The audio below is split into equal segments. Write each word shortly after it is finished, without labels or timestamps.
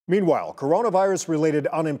Meanwhile, coronavirus-related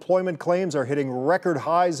unemployment claims are hitting record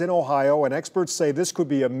highs in Ohio, and experts say this could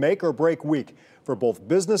be a make-or-break week for both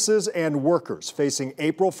businesses and workers facing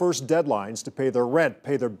April 1st deadlines to pay their rent,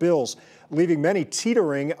 pay their bills, leaving many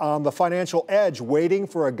teetering on the financial edge, waiting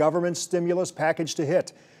for a government stimulus package to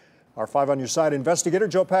hit. Our 5 on Your Side investigator,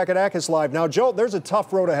 Joe Packadack, is live. Now, Joe, there's a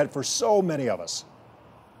tough road ahead for so many of us.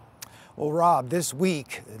 Well, Rob, this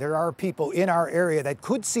week, there are people in our area that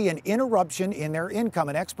could see an interruption in their income.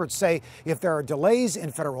 And experts say if there are delays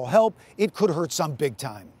in federal help, it could hurt some big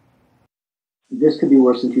time. This could be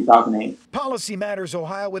worse than 2008. Policy Matters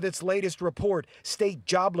Ohio with its latest report. State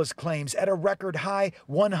jobless claims at a record high,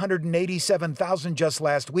 187,000 just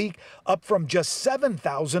last week, up from just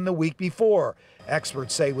 7,000 the week before.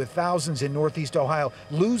 Experts say with thousands in Northeast Ohio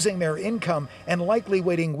losing their income and likely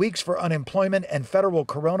waiting weeks for unemployment and federal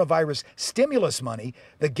coronavirus stimulus money,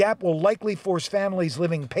 the gap will likely force families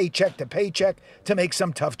living paycheck to paycheck to make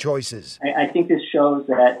some tough choices. I think this shows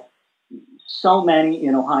that so many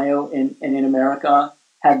in Ohio and in America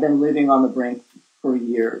have been living on the brink for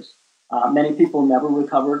years. Many people never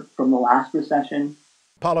recovered from the last recession.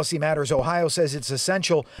 Policy Matters Ohio says it's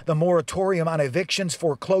essential the moratorium on evictions,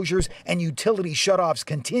 foreclosures, and utility shutoffs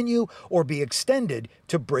continue or be extended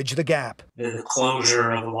to bridge the gap. The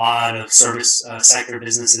closure of a lot of service sector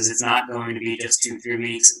businesses, it's not going to be just 2-3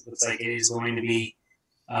 weeks. It looks like it is going to be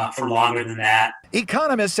for longer than that.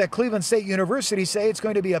 Economists at Cleveland State University say it's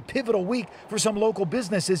going to be a pivotal week for some local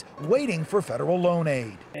businesses waiting for federal loan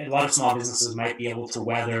aid. A lot of small businesses might be able to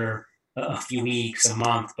weather a few weeks, a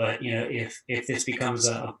month, but if this becomes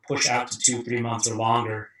a push out to 2-3 months or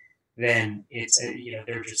longer, then it's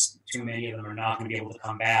there are just too many of them are not going to be able to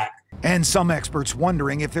come back. And some experts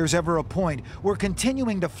wondering if there's ever a point where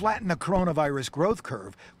continuing to flatten the coronavirus growth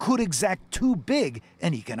curve could exact too big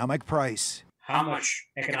an economic price. How much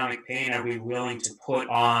economic pain are we willing to put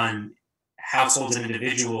on households and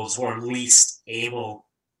individuals who are least able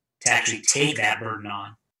to actually take that burden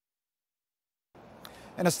on?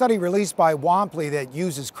 And a study released by Womply that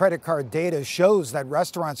uses credit card data shows that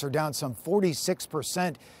restaurants are down some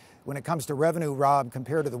 46% when it comes to revenue, Rob,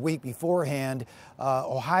 compared to the week beforehand.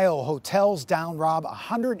 Ohio hotels down, Rob,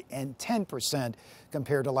 110%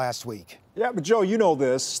 compared to last week. Yeah, but Joe, you know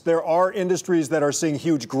this. There are industries that are seeing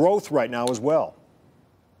huge growth right now as well.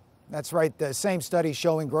 That's right. The same study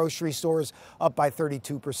showing grocery stores up by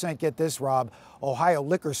 32%. Get this, Rob. Ohio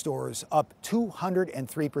liquor stores up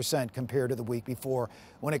 203% compared to the week before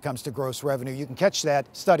when it comes to gross revenue. You can catch that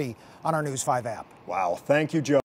study on our News 5 app. Wow. Thank you, Joe.